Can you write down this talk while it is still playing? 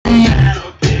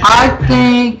I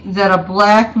think that a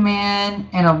black man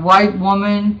and a white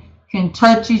woman can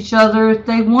touch each other if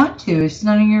they want to. It's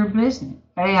none of your business.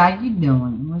 Hey, how you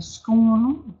doing? What's going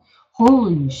on?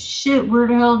 Holy shit, where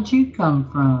the hell did you come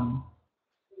from?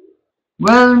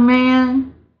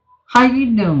 Weatherman, how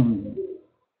you doing?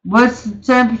 What's the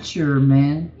temperature,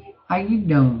 man? How you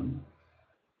doing?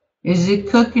 Is it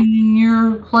cooking in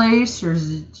your place or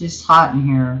is it just hot in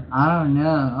here? I don't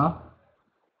know.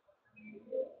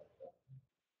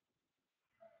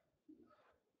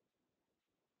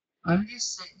 I'm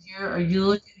just sitting here. Are you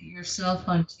looking at yourself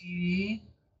on TV?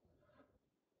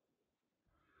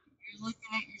 You're looking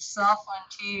at yourself on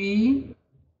TV?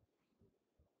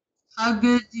 How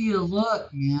good do you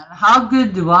look, man? How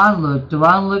good do I look? Do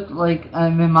I look like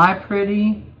am I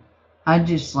pretty? I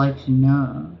just like to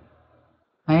know.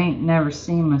 I ain't never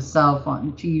seen myself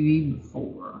on TV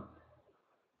before.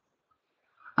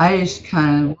 I just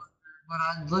kind of wondered what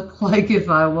I'd look like if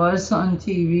I was on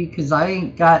TV because I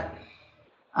ain't got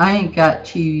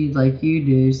TV like you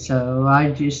do, so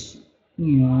I just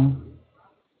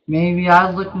maybe I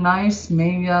look nice,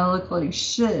 maybe I look like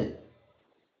shit.